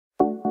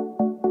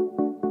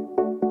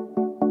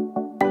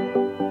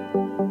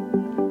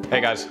Hey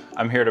guys,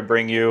 I'm here to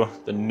bring you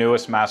the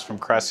newest mask from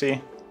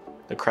Cressi,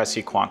 the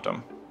Cressi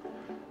Quantum.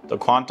 The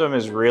Quantum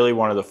is really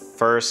one of the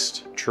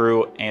first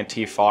true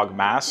anti-fog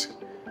masks,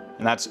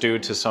 and that's due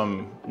to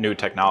some new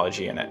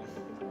technology in it.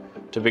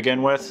 To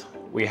begin with,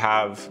 we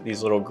have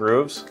these little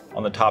grooves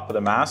on the top of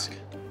the mask.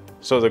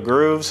 So the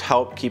grooves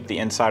help keep the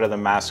inside of the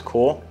mask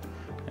cool.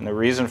 And the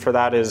reason for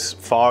that is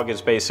fog is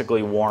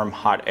basically warm,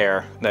 hot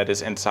air that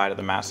is inside of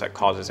the mask that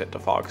causes it to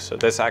fog. So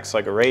this acts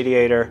like a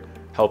radiator,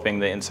 helping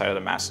the inside of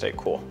the mask stay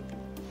cool.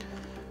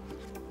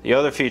 The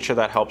other feature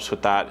that helps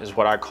with that is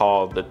what I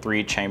call the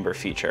 3-chamber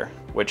feature,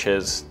 which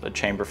is the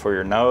chamber for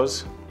your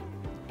nose,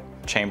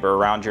 chamber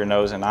around your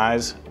nose and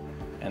eyes,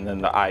 and then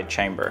the eye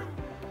chamber.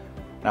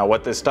 Now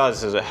what this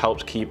does is it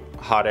helps keep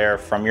hot air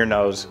from your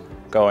nose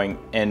going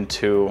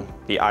into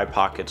the eye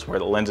pockets where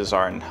the lenses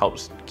are and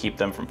helps keep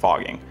them from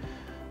fogging.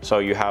 So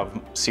you have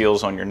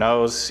seals on your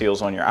nose,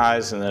 seals on your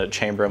eyes, and then a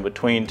chamber in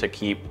between to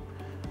keep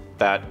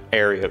that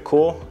area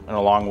cool. And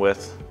along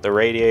with the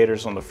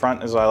radiators on the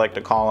front, as I like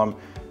to call them,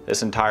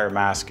 this entire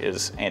mask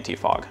is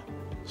anti-fog.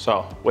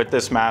 So with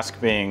this mask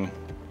being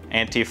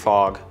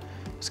anti-fog,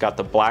 it's got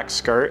the black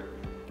skirt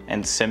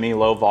and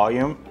semi-low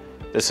volume.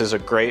 This is a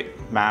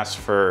great mask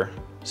for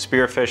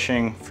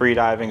spearfishing, free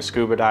diving,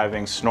 scuba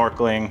diving,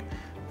 snorkeling.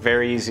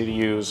 Very easy to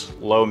use,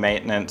 low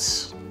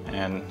maintenance,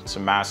 and it's a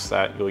mask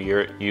that you'll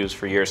use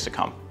for years to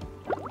come.